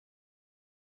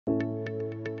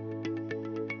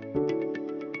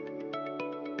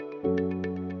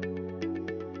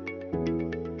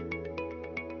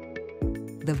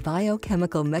the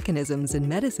Biochemical Mechanisms in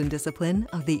Medicine discipline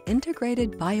of the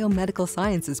Integrated Biomedical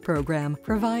Sciences program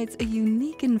provides a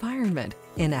unique environment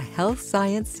in a Health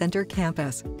Science Center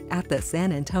campus at the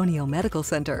San Antonio Medical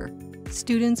Center.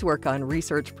 Students work on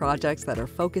research projects that are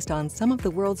focused on some of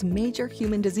the world's major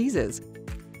human diseases,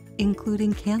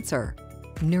 including cancer,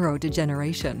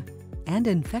 neurodegeneration, and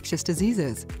infectious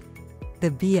diseases. The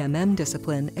BMM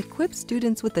discipline equips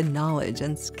students with the knowledge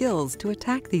and skills to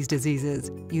attack these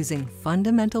diseases using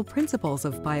fundamental principles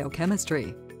of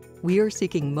biochemistry. We are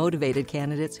seeking motivated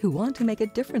candidates who want to make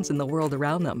a difference in the world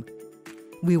around them.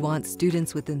 We want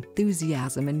students with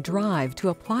enthusiasm and drive to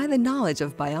apply the knowledge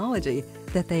of biology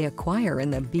that they acquire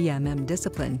in the BMM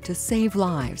discipline to save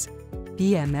lives.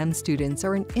 BMM students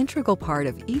are an integral part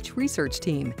of each research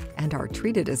team and are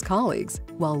treated as colleagues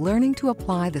while learning to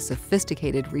apply the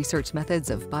sophisticated research methods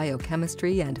of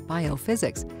biochemistry and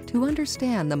biophysics to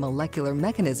understand the molecular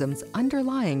mechanisms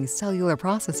underlying cellular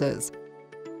processes.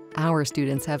 Our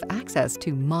students have access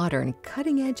to modern,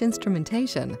 cutting-edge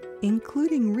instrumentation,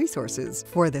 including resources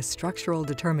for the structural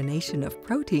determination of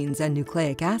proteins and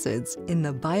nucleic acids in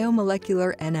the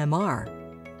Biomolecular NMR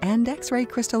and X-ray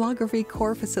crystallography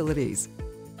core facilities.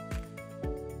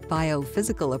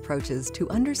 Biophysical approaches to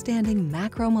understanding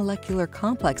macromolecular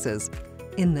complexes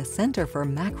in the Center for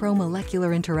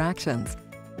Macromolecular Interactions.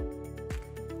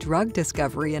 Drug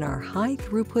discovery in our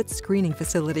high-throughput screening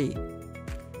facility.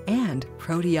 And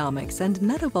proteomics and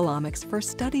metabolomics for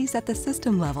studies at the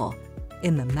system level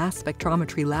in the mass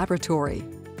spectrometry laboratory.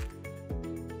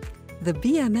 The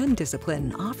BMM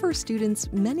discipline offers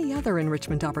students many other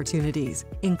enrichment opportunities,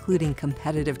 including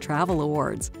competitive travel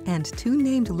awards and 2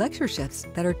 named lectureships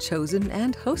that are chosen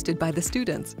and hosted by the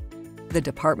students. The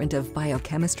Department of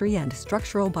Biochemistry and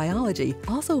Structural Biology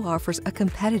also offers a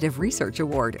competitive research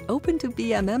award open to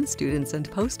BMM students and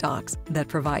postdocs that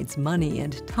provides money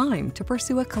and time to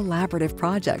pursue a collaborative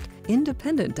project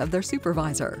independent of their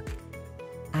supervisor.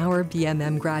 Our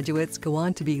BMM graduates go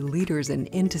on to be leaders in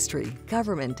industry,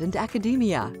 government, and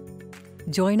academia.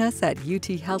 Join us at UT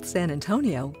Health San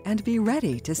Antonio and be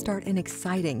ready to start an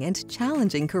exciting and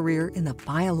challenging career in the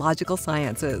biological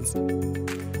sciences.